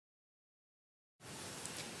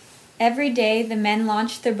Every day the men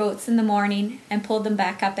launched their boats in the morning and pulled them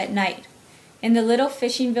back up at night. In the little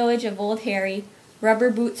fishing village of Old Harry, rubber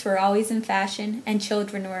boots were always in fashion and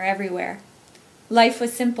children were everywhere. Life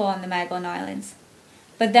was simple on the Magdalen Islands.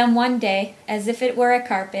 But then one day, as if it were a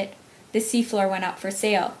carpet, the seafloor went up for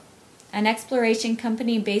sale. An exploration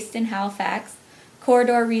company based in Halifax,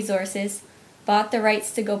 Corridor Resources, bought the rights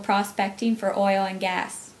to go prospecting for oil and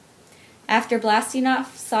gas. After blasting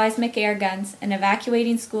off seismic air guns and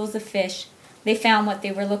evacuating schools of fish, they found what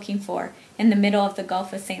they were looking for in the middle of the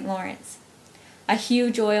Gulf of St. Lawrence: a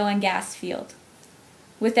huge oil and gas field.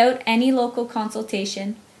 Without any local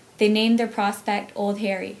consultation, they named their prospect Old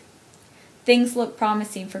Harry. Things looked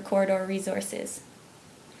promising for Corridor Resources.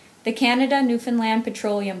 The Canada-Newfoundland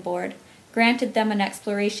Petroleum Board granted them an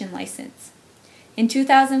exploration license. In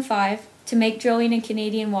 2005, to make drilling in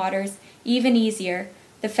Canadian waters even easier,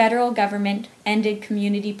 the federal government ended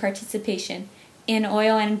community participation in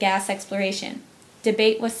oil and gas exploration.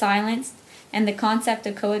 Debate was silenced, and the concept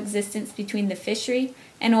of coexistence between the fishery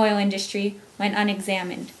and oil industry went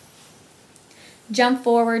unexamined. Jump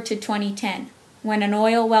forward to 2010, when an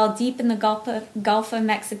oil well deep in the Gulf of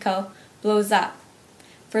Mexico blows up.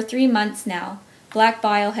 For 3 months now, black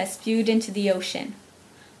bile has spewed into the ocean.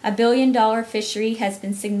 $1 billion fishery has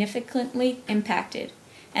been significantly impacted,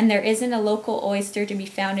 and there isn't a local oyster to be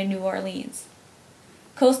found in New Orleans.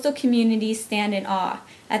 Coastal communities stand in awe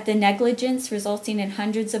at the negligence resulting in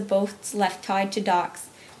hundreds of boats left tied to docks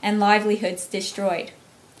and livelihoods destroyed.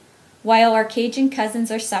 While our Cajun cousins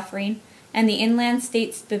are suffering, and the inland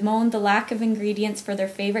states bemoan the lack of ingredients for their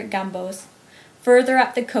favorite gumbos, further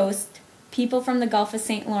up the coast, people from the Gulf of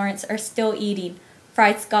St. Lawrence are still eating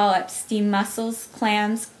fried scallops, steamed mussels,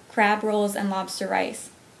 clams, crab rolls, and lobster rice.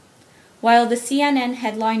 While the CNN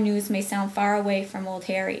headline news may sound far away from Old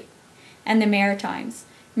Harry and the Maritimes,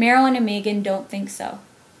 Marilyn and Megan don't think so.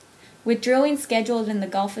 With drilling scheduled in the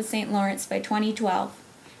Gulf of St. Lawrence by 2012,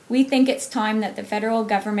 we think it's time that the federal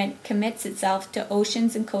government commits itself to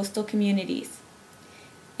oceans and coastal communities.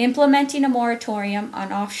 Implementing a moratorium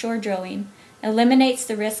on offshore drilling eliminates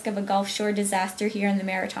the risk of a Gulf Shore disaster here in the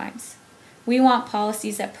Maritimes. We want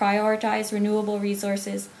policies that prioritize renewable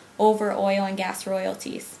resources over oil and gas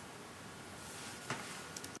royalties.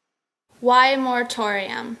 Why a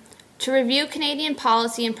moratorium? To review Canadian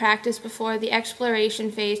policy and practice before the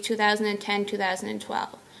exploration phase 2010-2012.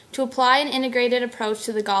 To apply an integrated approach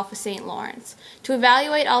to the Gulf of St. Lawrence. To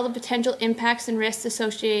evaluate all the potential impacts and risks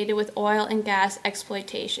associated with oil and gas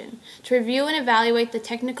exploitation. To review and evaluate the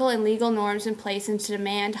technical and legal norms in place and to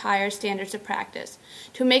demand higher standards of practice.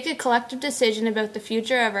 To make a collective decision about the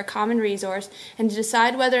future of our common resource and to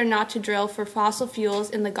decide whether or not to drill for fossil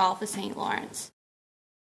fuels in the Gulf of St. Lawrence.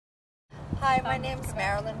 Hi, my name is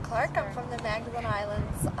Marilyn Clark. I'm from the Magdalen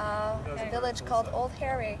Islands, a village called Old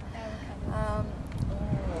Harry.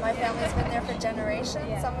 My family's been there for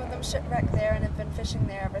generations. Some of them shipwrecked there and have been fishing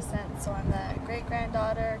there ever since. So I'm the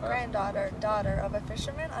great-granddaughter, daughter of a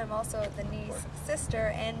fisherman. I'm also the niece, sister,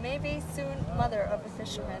 and maybe soon mother of a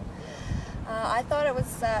fisherman. I thought it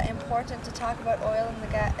was important to talk about oil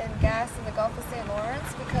and gas in the Gulf of St.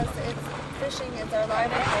 Lawrence because fishing is our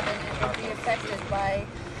livelihood and it would be affected by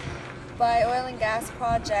oil and gas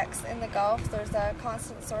projects in the Gulf. There's a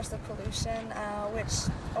constant source of pollution, which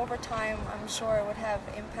over time I'm sure would have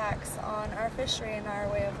impacts on our fishery and our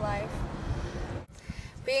way of life.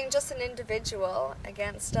 Being just an individual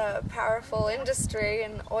against a powerful industry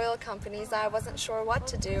and oil companies, I wasn't sure what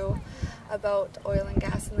to do about oil and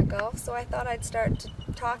gas in the Gulf, so I thought I'd start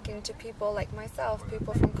talking to people like myself,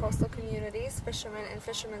 people from coastal communities, fishermen and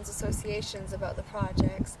fishermen's associations about the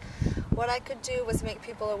projects. What I could do was make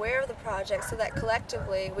people aware of the project so that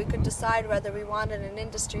collectively we could decide whether we wanted an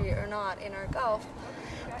industry or not in our Gulf.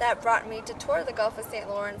 That brought me to tour the Gulf of St.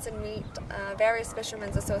 Lawrence and meet various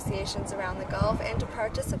fishermen's associations around the Gulf and to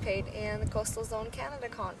participate in the Coastal Zone Canada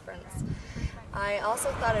Conference. I also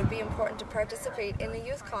thought it would be important to participate in the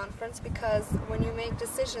youth conference because when you make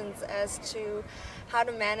decisions as to how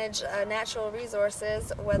to manage natural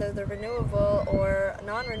resources, whether they're renewable or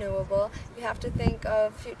non-renewable, you have to think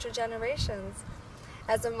of future generations.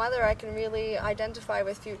 As a mother, I can really identify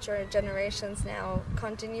with future generations now.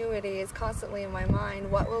 Continuity is constantly in my mind.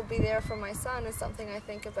 What will be there for my son is something I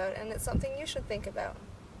think about, and it's something you should think about.